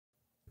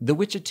The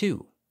Witcher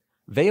 2,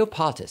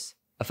 Veyopatis,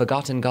 a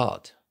forgotten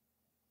god.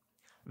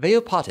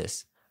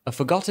 Veyopatis, a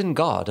forgotten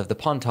god of the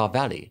Pontar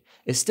Valley,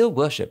 is still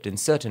worshipped in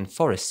certain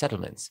forest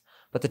settlements,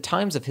 but the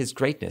times of his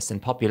greatness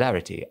and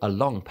popularity are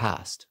long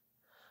past.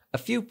 A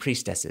few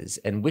priestesses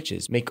and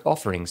witches make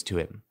offerings to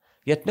him,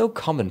 yet no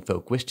common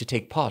folk wish to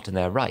take part in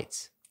their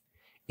rites.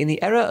 In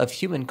the era of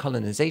human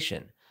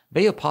colonization,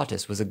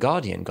 Veyopatis was a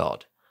guardian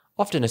god,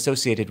 often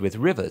associated with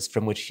rivers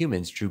from which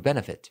humans drew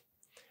benefit.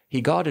 He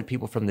guarded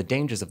people from the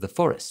dangers of the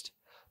forest.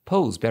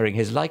 Poles bearing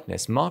his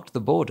likeness marked the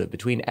border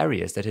between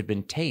areas that had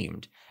been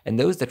tamed and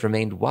those that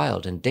remained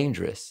wild and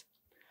dangerous.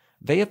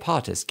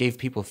 Veyopatis gave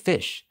people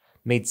fish,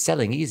 made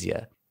selling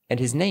easier, and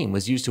his name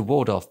was used to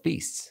ward off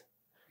beasts.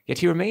 Yet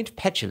he remained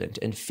petulant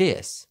and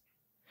fierce.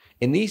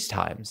 In these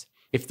times,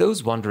 if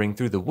those wandering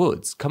through the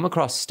woods come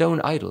across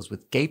stone idols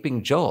with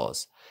gaping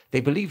jaws,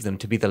 they believe them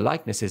to be the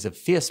likenesses of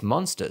fierce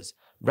monsters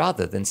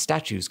rather than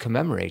statues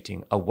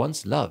commemorating a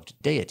once-loved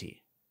deity.